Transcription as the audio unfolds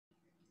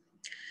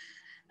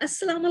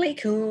Assalamu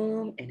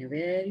alaikum and a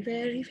very,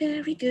 very,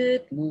 very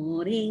good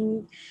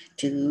morning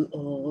to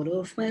all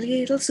of my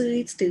little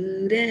sweet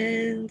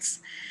students.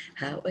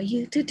 How are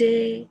you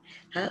today?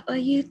 How are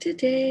you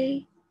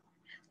today?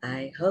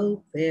 I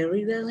hope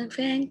very well and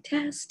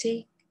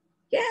fantastic.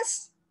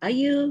 Yes, are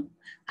you?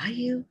 Are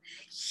you?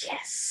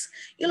 Yes,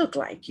 you look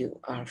like you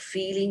are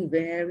feeling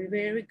very,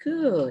 very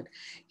good.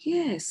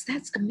 Yes,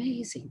 that's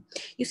amazing.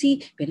 You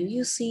see, when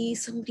you see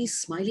somebody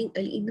smiling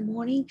early in the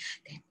morning,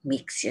 that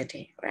makes your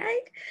day,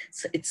 right?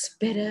 So it's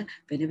better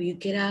whenever you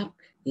get up,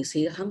 you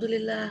say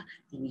Alhamdulillah,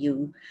 and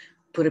you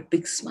put a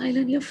big smile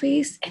on your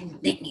face, and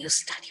then you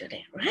start your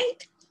day,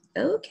 right?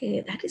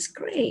 Okay, that is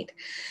great.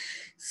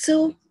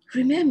 So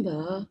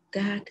remember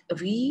that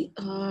we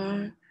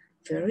are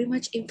very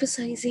much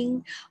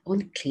emphasizing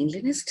on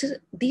cleanliness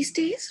these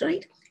days,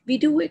 right? We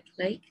do it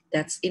like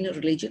that's in a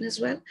religion as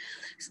well,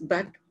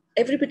 but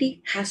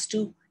everybody has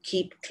to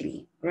keep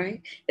clean,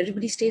 right?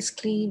 Everybody stays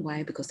clean.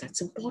 Why? Because that's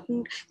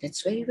important.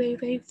 That's very, very,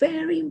 very,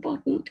 very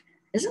important,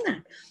 isn't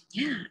that?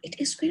 Yeah, it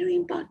is very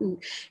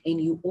important. And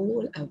you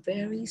all are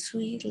very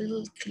sweet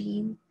little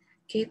clean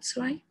kids,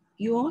 right?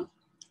 You all?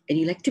 And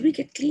you like to be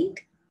get cleaned?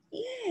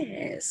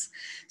 Yes.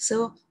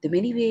 So the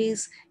many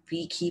ways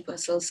we keep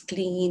ourselves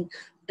clean,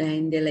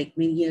 and there are like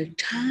many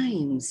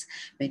times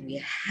when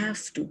we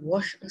have to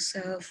wash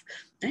ourselves,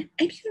 and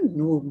you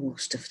know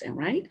most of them,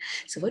 right?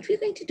 So what we're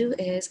going to do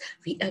is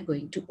we are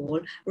going to all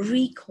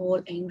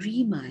recall and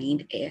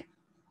remind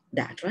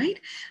that, right?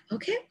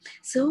 Okay.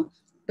 So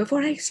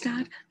before I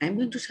start, I'm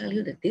going to tell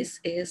you that this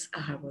is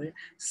our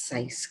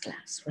science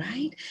class,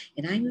 right?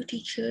 And I'm your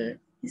teacher,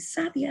 Miss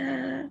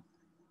Sadia.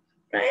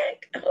 Right?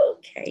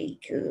 Okay,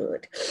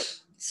 good.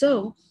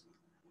 So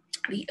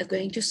we are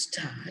going to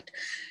start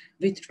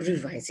with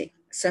revising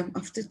some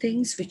of the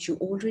things which you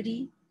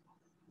already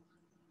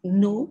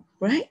know,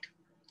 right?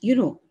 You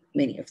know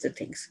many of the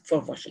things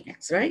for washing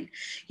hands, right?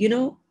 You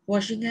know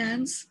washing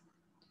hands?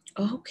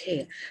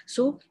 Okay,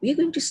 so we're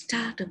going to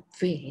start up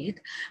with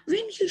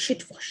when you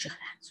should wash your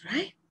hands,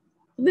 right?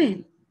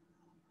 When?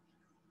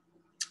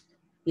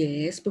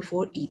 Yes,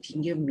 before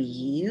eating your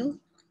meal.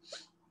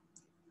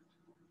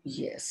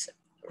 Yes,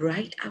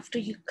 right after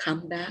you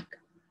come back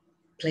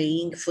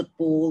playing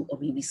football or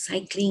maybe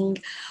cycling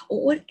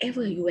or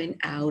whatever you went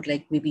out,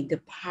 like maybe in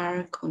the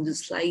park on the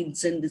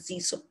slides and the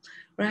seesaw,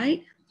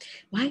 right?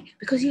 Why?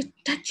 Because you're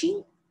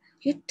touching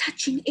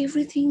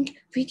everything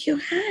with your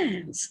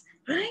hands,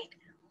 right?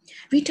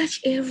 We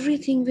touch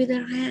everything with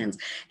our hands,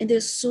 and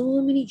there's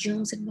so many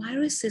germs and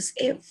viruses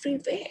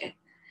everywhere.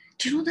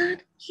 Do you know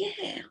that?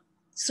 Yeah.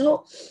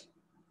 So,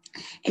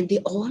 and they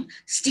all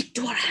stick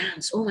to our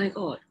hands. Oh my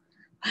God,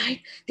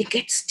 right? They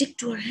get stick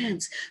to our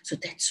hands. So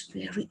that's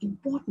very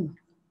important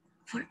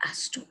for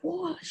us to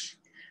wash,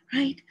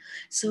 right?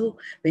 So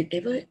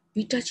whenever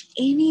we touch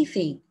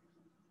anything,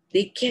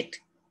 they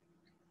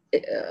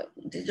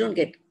don't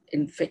get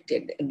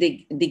infected.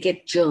 They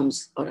get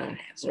germs on our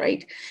hands,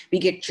 right? We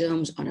get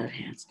germs on our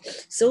hands.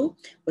 So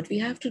what we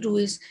have to do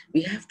is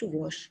we have to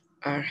wash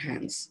our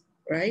hands,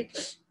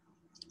 right?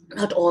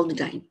 Not all the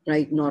time,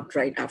 right? Not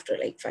right after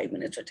like 5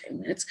 minutes or 10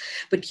 minutes,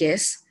 but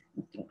yes,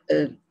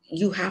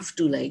 you have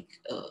to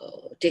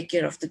take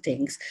care of the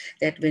things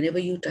that whenever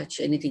you touch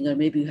anything, or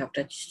maybe you have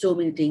touched so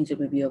many things, or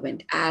maybe you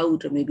went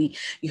out, or maybe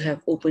you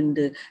have opened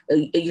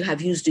you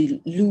have used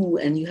a loo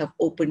and you have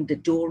opened the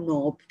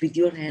doorknob with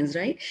your hands,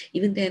 right?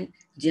 Even then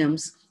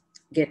germs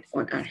get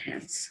on our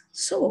hands.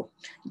 So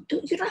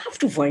you don't have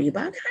to worry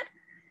about that.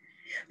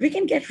 We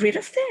can get rid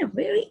of them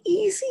very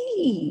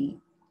easily.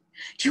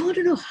 Do you want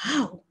to know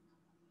how?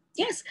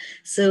 Yes,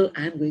 so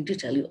I'm going to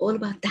tell you all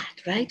about that,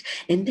 right?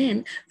 And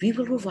then we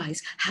will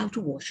revise how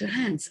to wash your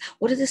hands.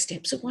 What are the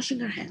steps of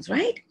washing our hands,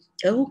 right?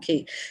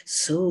 Okay,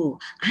 so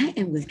I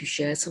am going to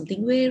share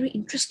something very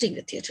interesting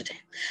with you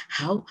today.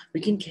 How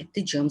we can get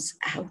the germs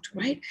out,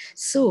 right?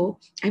 So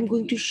I'm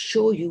going to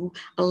show you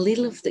a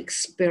little of the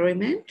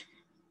experiment,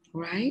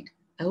 right?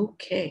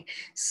 Okay,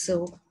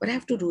 so what I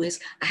have to do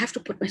is I have to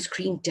put my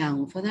screen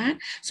down for that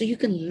so you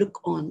can look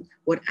on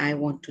what I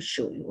want to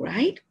show you,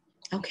 right?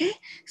 Okay,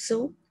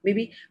 so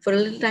maybe for a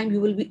little time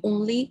you will be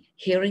only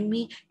hearing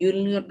me, you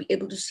will not be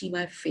able to see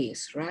my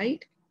face,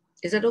 right?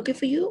 Is that okay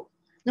for you?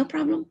 No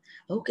problem?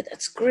 Okay,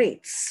 that's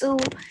great. So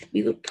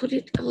we will put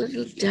it a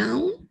little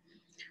down.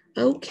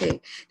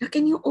 Okay, now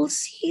can you all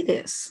see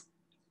this?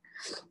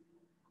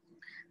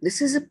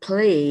 This is a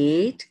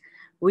plate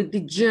with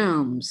the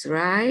germs,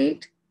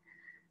 right?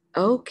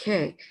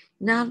 Okay,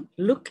 now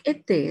look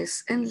at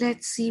this and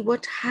let's see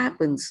what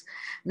happens.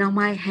 Now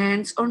my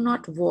hands are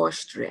not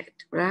washed yet,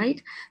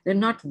 right? They're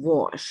not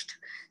washed.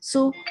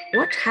 So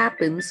what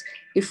happens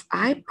if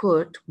I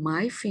put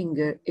my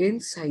finger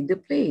inside the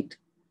plate?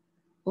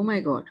 Oh my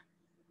God.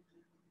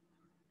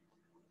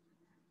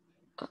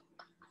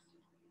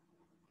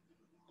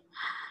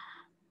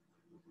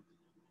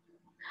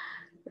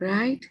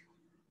 Right?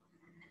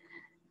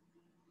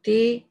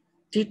 They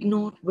did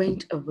not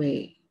went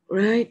away.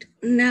 Right?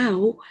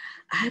 Now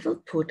I will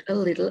put a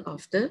little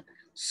of the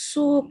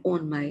soap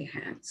on my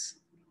hands.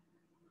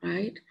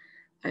 Right?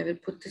 I will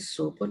put the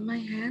soap on my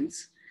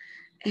hands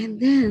and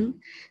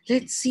then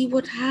let's see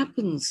what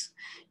happens.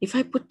 If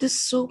I put this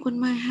soap on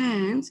my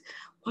hands,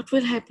 what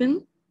will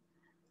happen?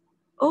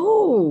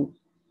 Oh,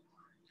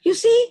 you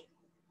see?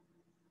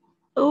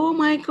 Oh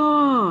my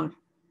God.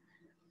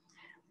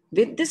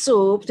 With the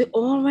soap, they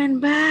all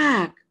went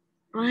back,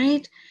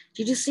 right?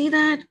 Did you see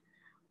that?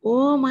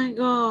 Oh my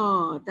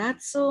God,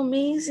 that's so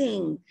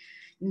amazing.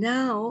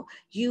 Now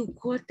you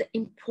got the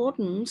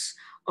importance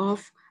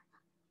of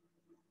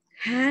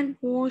hand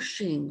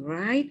washing,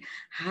 right?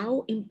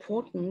 How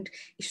important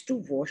is to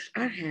wash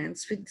our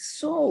hands with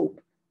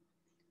soap.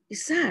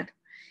 Is that?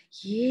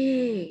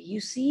 Yeah, you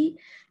see,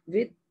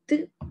 with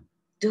the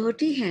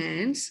dirty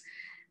hands,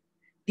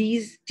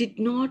 these did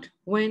not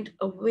went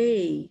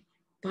away.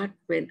 But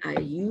when I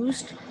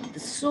used the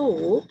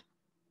soap,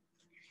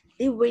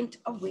 they went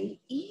away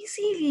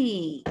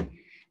easily.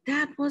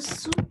 That was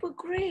super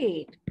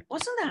great,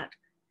 wasn't that?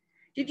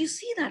 Did you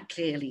see that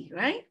clearly,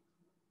 right?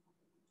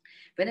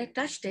 When I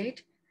touched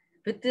it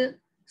with the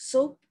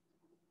soap,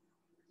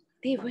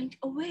 they went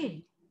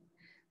away.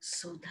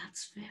 So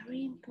that's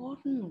very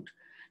important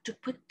to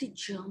put the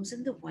germs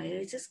and the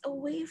viruses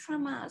away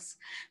from us.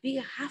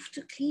 We have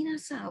to clean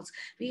ourselves.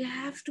 We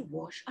have to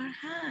wash our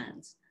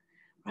hands,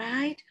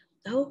 right?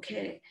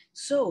 Okay,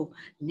 so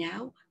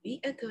now we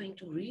are going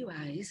to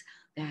revise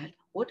that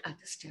what are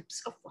the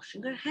steps of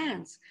washing our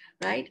hands,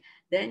 right?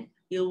 Then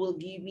you will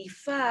give me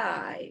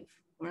 5,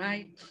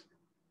 right?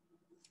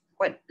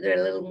 But there are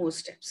a little more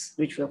steps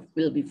which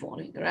we'll be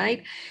following,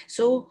 right?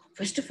 So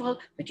first of all,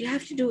 what you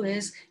have to do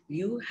is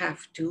you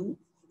have to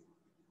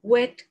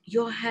wet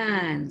your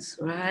hands,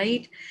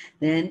 right?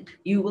 Then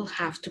you will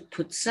have to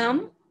put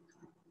some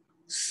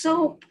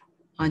soap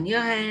on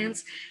your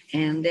hands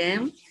and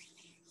then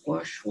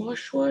wash,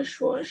 wash,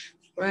 wash, wash,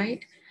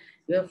 right?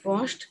 You have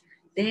washed,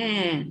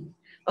 then,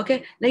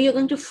 okay, now you're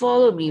going to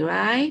follow me,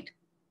 right?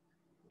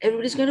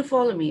 Everybody's going to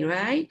follow me,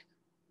 right?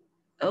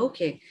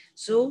 Okay,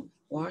 so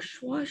wash,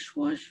 wash,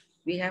 wash.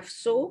 We have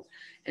soap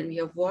and we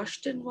have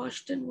washed and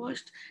washed and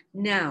washed.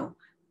 Now,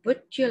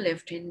 put your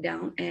left hand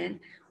down and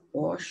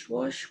wash,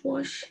 wash,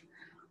 wash,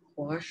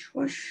 wash,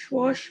 wash,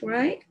 wash,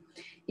 right?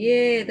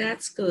 Yeah,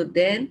 that's good.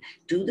 Then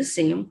do the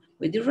same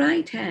with the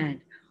right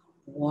hand.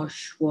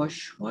 Wash,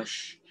 wash,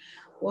 wash,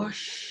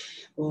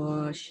 wash,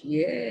 wash.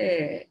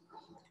 Yeah.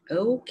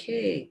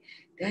 Okay,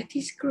 that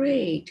is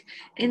great.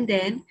 And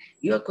then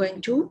you're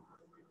going to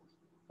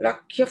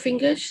lock your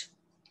fingers.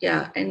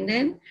 Yeah, and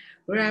then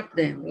rub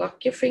them.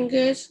 Lock your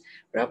fingers.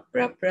 Rub,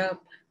 rub, rub,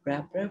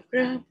 rub, rub,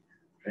 rub.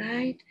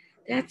 Right?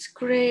 That's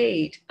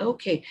great.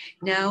 Okay,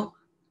 now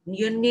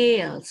your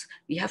nails.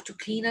 We have to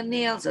clean our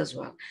nails as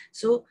well.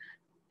 So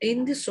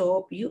in the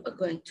soap, you are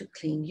going to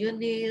clean your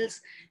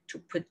nails to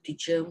put the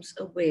germs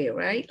away,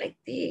 right? Like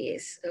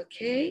this,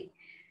 okay?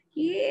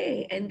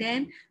 Yeah, and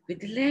then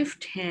with the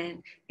left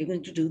hand, you're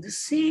going to do the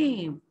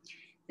same.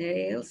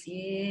 Nails,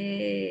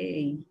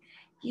 yay.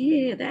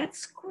 Yeah,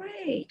 that's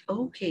great.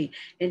 Okay,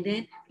 and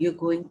then you're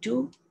going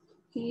to,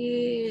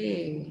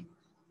 yeah,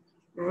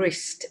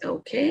 wrist,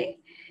 okay?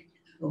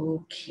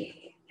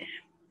 Okay,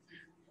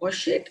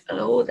 wash it.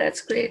 Oh,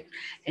 that's great.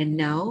 And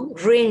now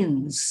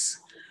rinse.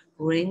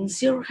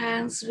 Rinse your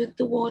hands with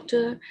the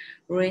water.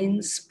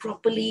 Rinse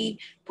properly.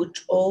 Put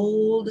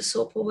all the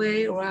soap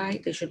away,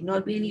 right? There should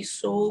not be any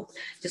soap.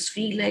 Just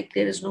feel like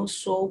there is no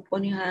soap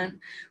on your hand,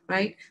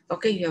 right?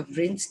 Okay, you have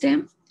rinsed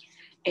them.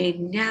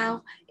 And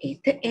now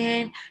at the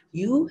end,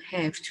 you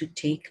have to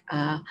take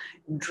a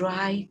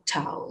dry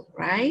towel,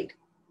 right?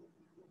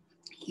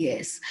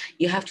 Yes,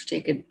 you have to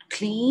take a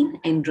clean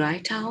and dry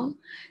towel.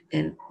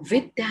 Then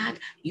with that,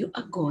 you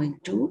are going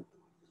to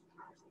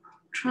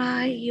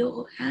dry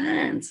your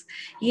hands.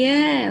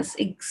 Yes,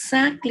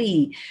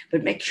 exactly.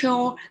 But make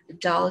sure the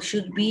towel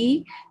should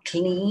be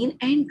clean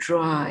and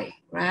dry,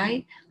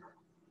 right?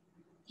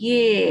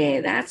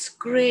 Yeah, that's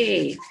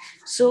great.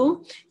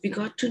 So we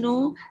got to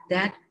know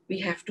that we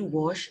have to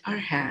wash our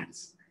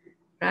hands,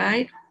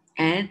 right?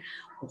 And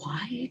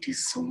why it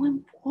is so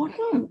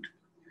important?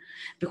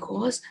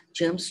 Because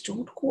germs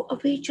don't go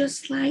away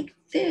just like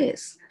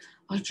this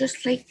or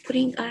just like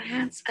putting our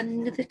hands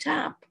under the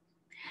tap.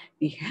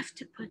 We have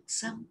to put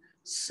some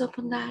soap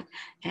on that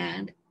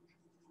and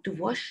to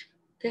wash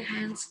the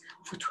hands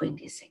for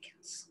 20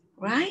 seconds,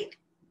 right?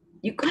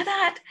 You got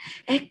that?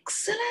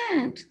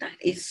 Excellent. That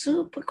is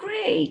super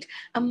great.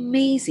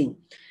 Amazing.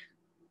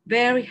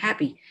 Very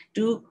happy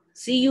to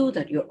see you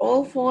that you're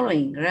all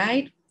following,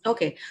 right?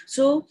 Okay,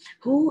 so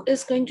who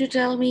is going to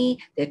tell me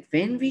that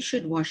when we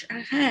should wash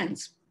our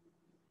hands?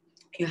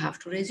 You have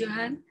to raise your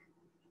hand.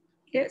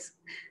 Yes.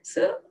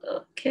 So,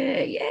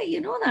 okay. Yeah,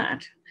 you know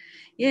that.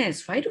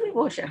 Yes. Why do we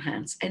wash our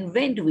hands? And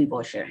when do we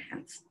wash our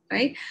hands?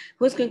 Right?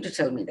 Who's going to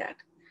tell me that?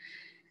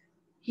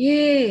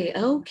 Yay.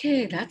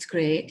 Okay. That's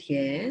great.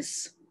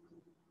 Yes.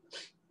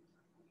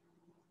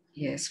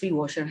 Yes. We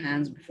wash our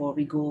hands before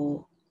we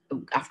go,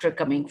 after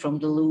coming from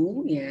the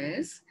loo.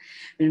 Yes.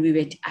 When we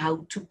went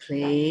out to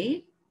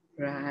play.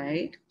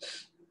 Right.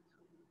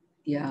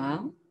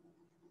 Yeah.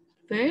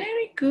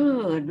 Very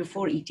good.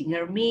 Before eating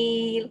our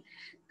meal.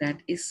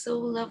 That is so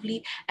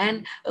lovely.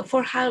 And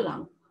for how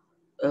long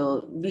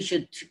we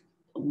should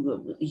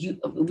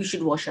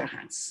wash our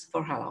hands?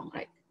 For how long,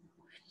 right?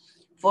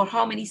 For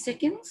how many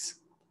seconds?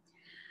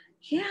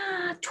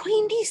 Yeah,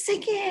 20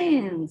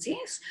 seconds.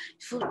 Yes,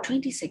 for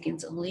 20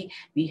 seconds only,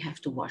 we have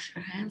to wash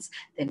our hands,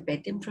 then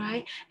wet them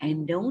dry,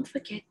 and don't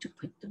forget to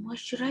put the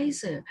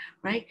moisturizer,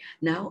 right?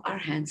 Now our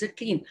hands are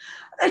clean.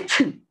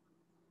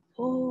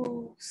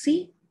 Oh,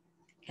 see?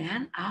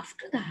 And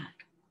after that,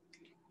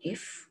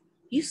 if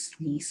you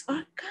sneeze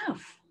or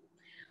cough,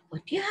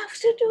 what do you have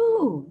to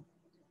do?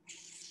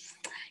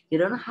 You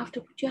don't have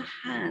to put your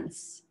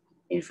hands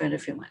in front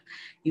of your mouth.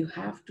 You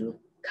have to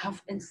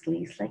cough and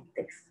sneeze like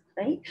this,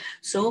 right?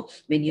 So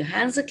when your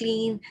hands are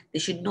clean,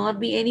 there should not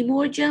be any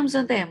more germs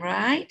on them,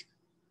 right?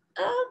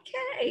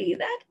 Okay,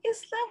 that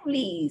is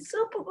lovely.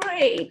 Super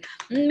great.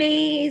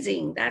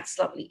 Amazing. That's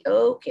lovely.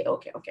 Okay.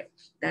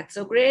 That's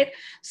so great.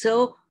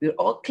 So we're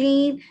all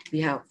clean.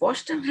 We have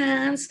washed our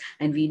hands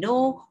and we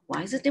know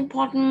why is it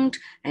important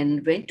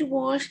and when to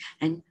wash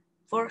and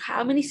for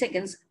how many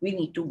seconds we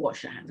need to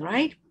wash our hands,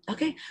 right?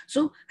 Okay,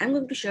 so I'm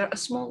going to share a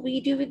small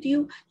video with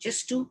you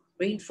just to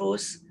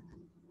reinforce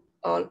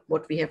all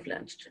what we have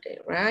learned today,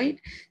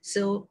 right?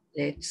 So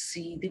let's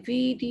see the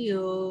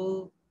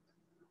video.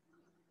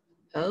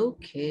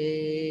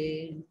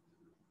 Okay.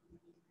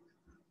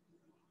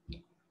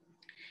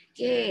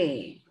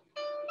 Yay.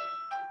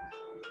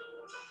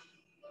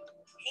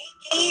 Hey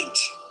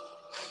kids,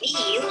 we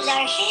use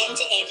our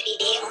hands every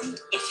day on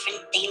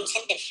different things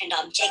and different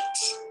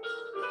objects,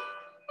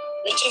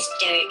 which is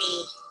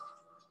dirty.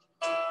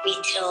 We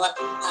throw up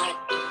our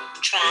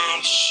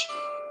trash,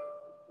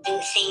 do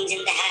things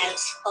in the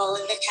house all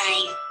the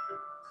time.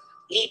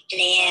 We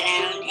play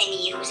around and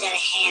use our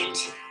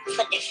hands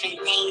for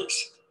different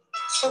things.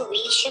 So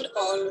we should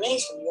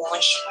always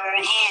wash our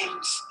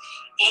hands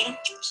and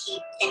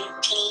keep them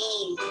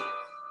clean.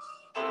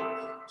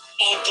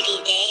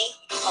 Every day,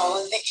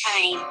 all the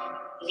time,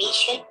 we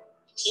should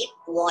keep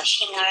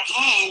washing our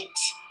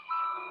hands.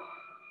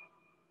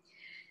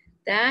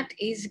 That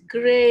is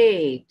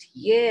great.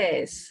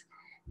 Yes,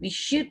 we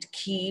should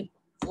keep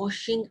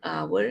washing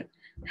our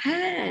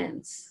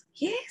hands.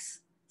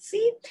 Yes,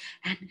 see?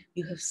 And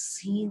you have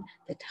seen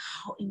that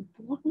how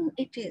important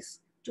it is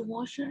to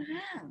wash your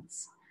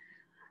hands,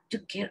 to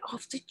get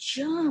off the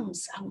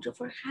germs out of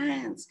our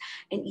hands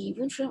and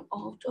even from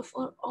out of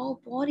our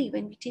all body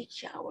when we take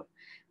shower,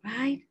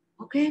 right?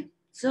 Okay,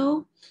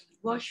 so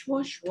wash.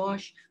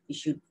 We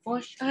should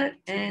wash our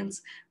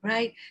hands,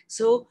 right?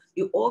 So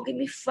you all give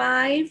me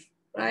 5,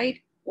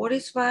 right? What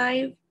is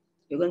 5?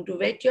 You're going to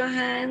wet your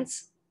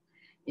hands.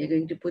 You're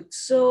going to put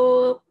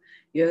soap.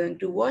 You're going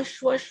to wash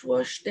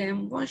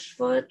them. Wash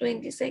for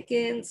 20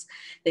 seconds.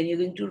 Then you're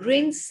going to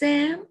rinse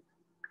them.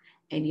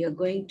 And you're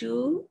going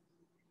to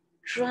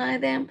dry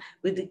them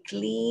with a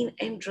clean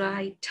and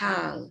dry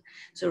towel.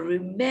 So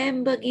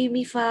remember, give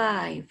me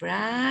 5,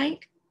 right?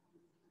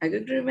 Are you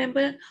going to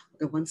remember?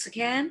 Okay, once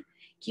again,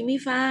 give me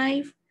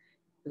 5.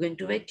 You're going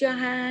to wet your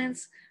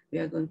hands. We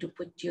are going to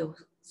put your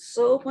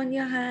soap on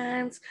your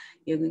hands.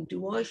 You're going to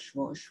wash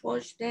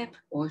them.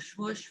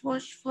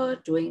 Wash for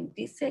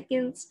 20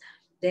 seconds.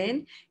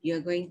 Then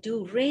you're going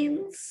to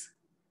rinse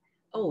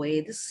away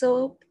the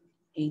soap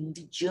and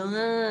the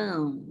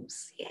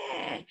germs.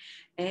 Yeah.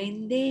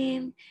 And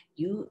then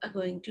you are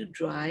going to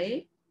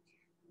dry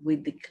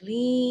with the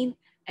clean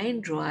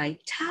and dry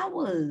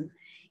towel.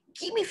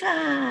 Give me 5,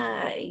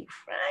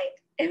 right?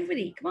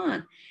 Everybody, come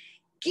on.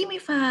 Give me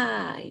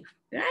 5,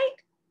 right?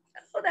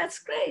 Oh, that's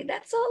great.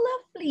 That's so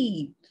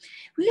lovely.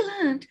 We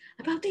learned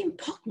about the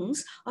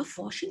importance of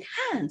washing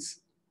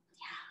hands.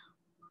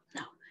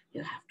 Yeah. Now,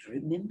 you have to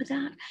remember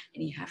that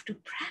and you have to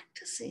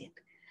practice it.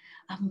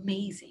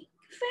 Amazing.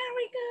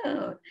 Very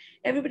good.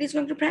 Everybody's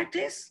going to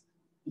practice?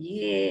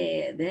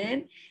 Yeah,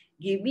 then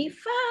give me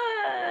 5.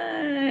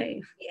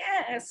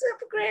 Yeah,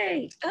 super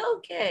great.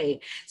 Okay,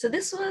 so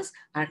this was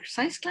our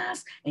science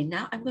class, and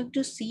now I'm going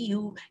to see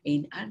you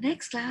in our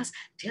next class.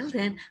 Till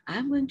then,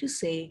 I'm going to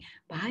say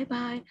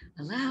bye-bye,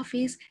 Allah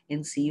Hafiz,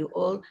 and see you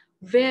all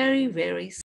very, very soon.